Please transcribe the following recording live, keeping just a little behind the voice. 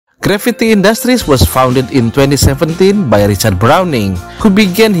Gravity Industries was founded in 2017 by Richard Browning, who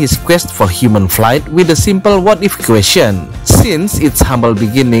began his quest for human flight with a simple what-if question. Since its humble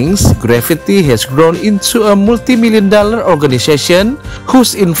beginnings, Gravity has grown into a multi-million-dollar organization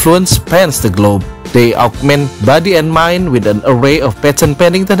whose influence spans the globe. They augment body and mind with an array of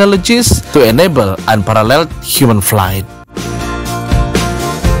patent-pending technologies to enable unparalleled human flight.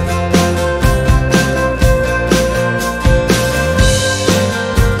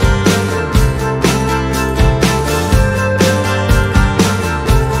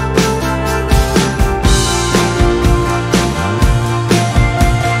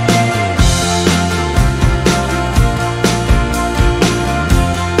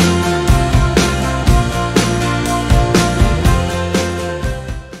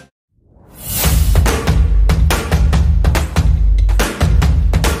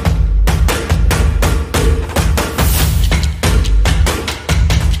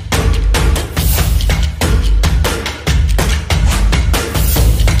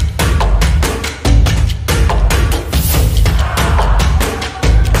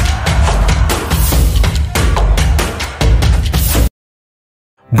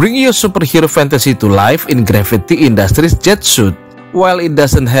 Bring your superhero fantasy to life in Gravity Industries jet suit. While it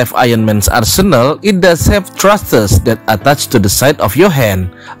doesn't have Iron Man's arsenal, it does have thrusters that attach to the side of your hand,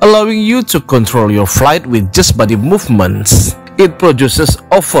 allowing you to control your flight with just body movements. It produces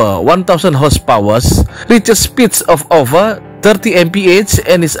over 1000 horsepower, reaches speeds of over 30 mph,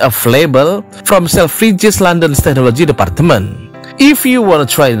 and is available from Selfridges London's technology department. If you want to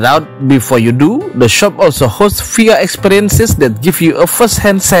try it out before you do, the shop also hosts VR experiences that give you a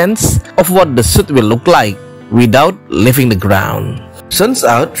first-hand sense of what the suit will look like without leaving the ground. Turns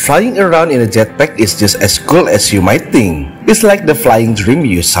out, flying around in a jetpack is just as cool as you might think. It's like the flying dream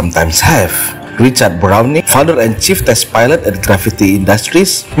you sometimes have. Richard Browning, founder and chief test pilot at Gravity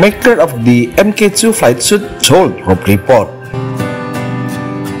Industries, maker of the Mk2 flight suit, told Rob Report,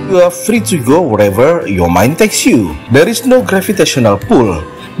 "You are free to go wherever your mind takes you. There is no gravitational pull,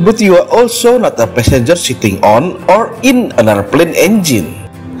 but you are also not a passenger sitting on or in an airplane engine.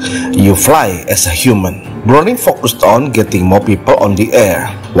 You fly as a human." Browning focused on getting more people on the air,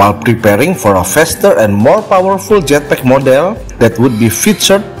 while preparing for a faster and more powerful jetpack model that would be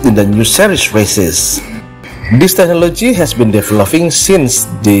featured in the new series races. This technology has been developing since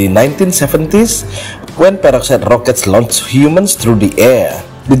the 1970s, when peroxide rockets launched humans through the air.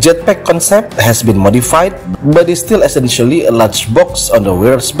 The jetpack concept has been modified, but is still essentially a large box on the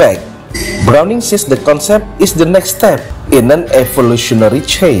wearer's back. Browning says the concept is the next step in an evolutionary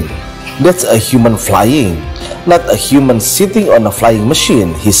chain. That's a human flying, not a human sitting on a flying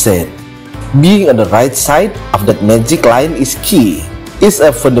machine, he said. Being on the right side of that magic line is key. It's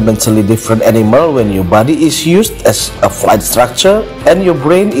a fundamentally different animal when your body is used as a flight structure and your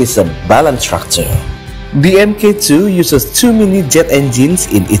brain is a balance structure. The Mk2 uses 2 mini jet engines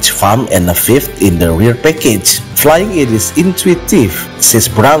in each farm and a fifth in the rear package. Flying it is intuitive, says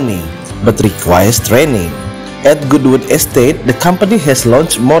Browning, but requires training. At Goodwood Estate, the company has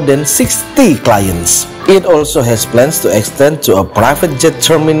launched more than 60 clients. It also has plans to extend to a private jet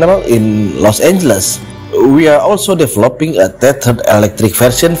terminal in Los Angeles. "We are also developing a tethered electric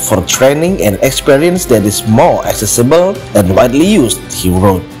version for training and experience that is more accessible and widely used," he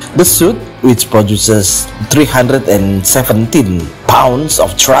wrote. The suit, which produces 317 pounds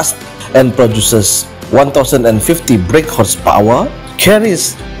of thrust and produces 1050 brake horsepower,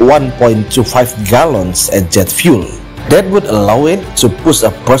 carries 1.25 gallons of jet fuel. That would allow it to push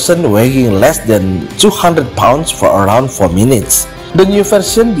a person weighing less than 200 pounds for around 4 minutes. The new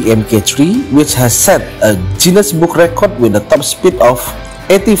version, the Mk3, which has set a Guinness Book record with a top speed of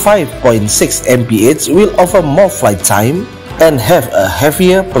 85.6 mph, will offer more flight time and have a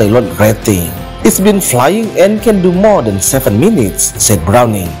heavier payload rating. "It's been flying and can do more than 7 minutes, said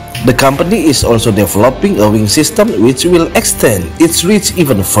Browning. The company is also developing a wing system which will extend its reach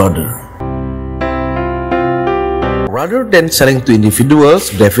even further. Rather than selling to individuals,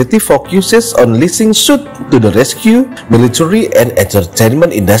 Gravity focuses on leasing suits to the rescue, military, and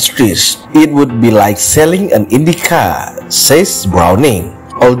entertainment industries. It would be like selling an Indy car, says Browning.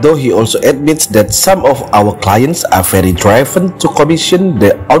 Although he also admits that some of our clients are very driven to commission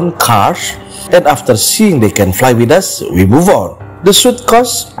their own cars, and after seeing they can fly with us, we move on. The suit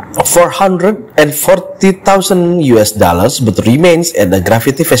costs $440,000 but remains at the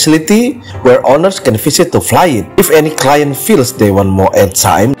Gravity facility where owners can visit to fly it. If any client feels they want more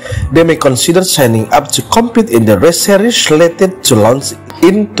airtime, they may consider signing up to compete in the race series slated to launch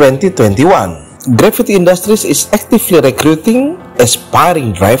in 2021. Gravity Industries is actively recruiting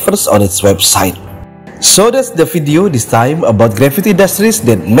aspiring drivers on its website. So that's the video this time about gravity industries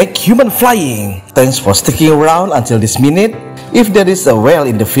that make human flying. Thanks for sticking around until this minute. If there is a whale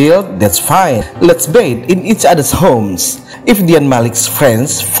in the field, that's fine. Let's bathe in each other's homes. If Dian Malik's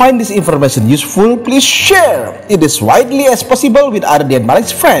friends find this information useful, please share it as widely as possible with other Dian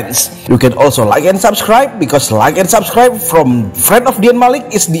Malik's friends. You can also like and subscribe, because like and subscribe from friend of Dian Malik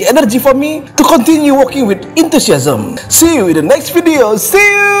is the energy for me to continue working with enthusiasm. See you in the next video. See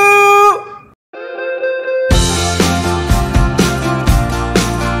you!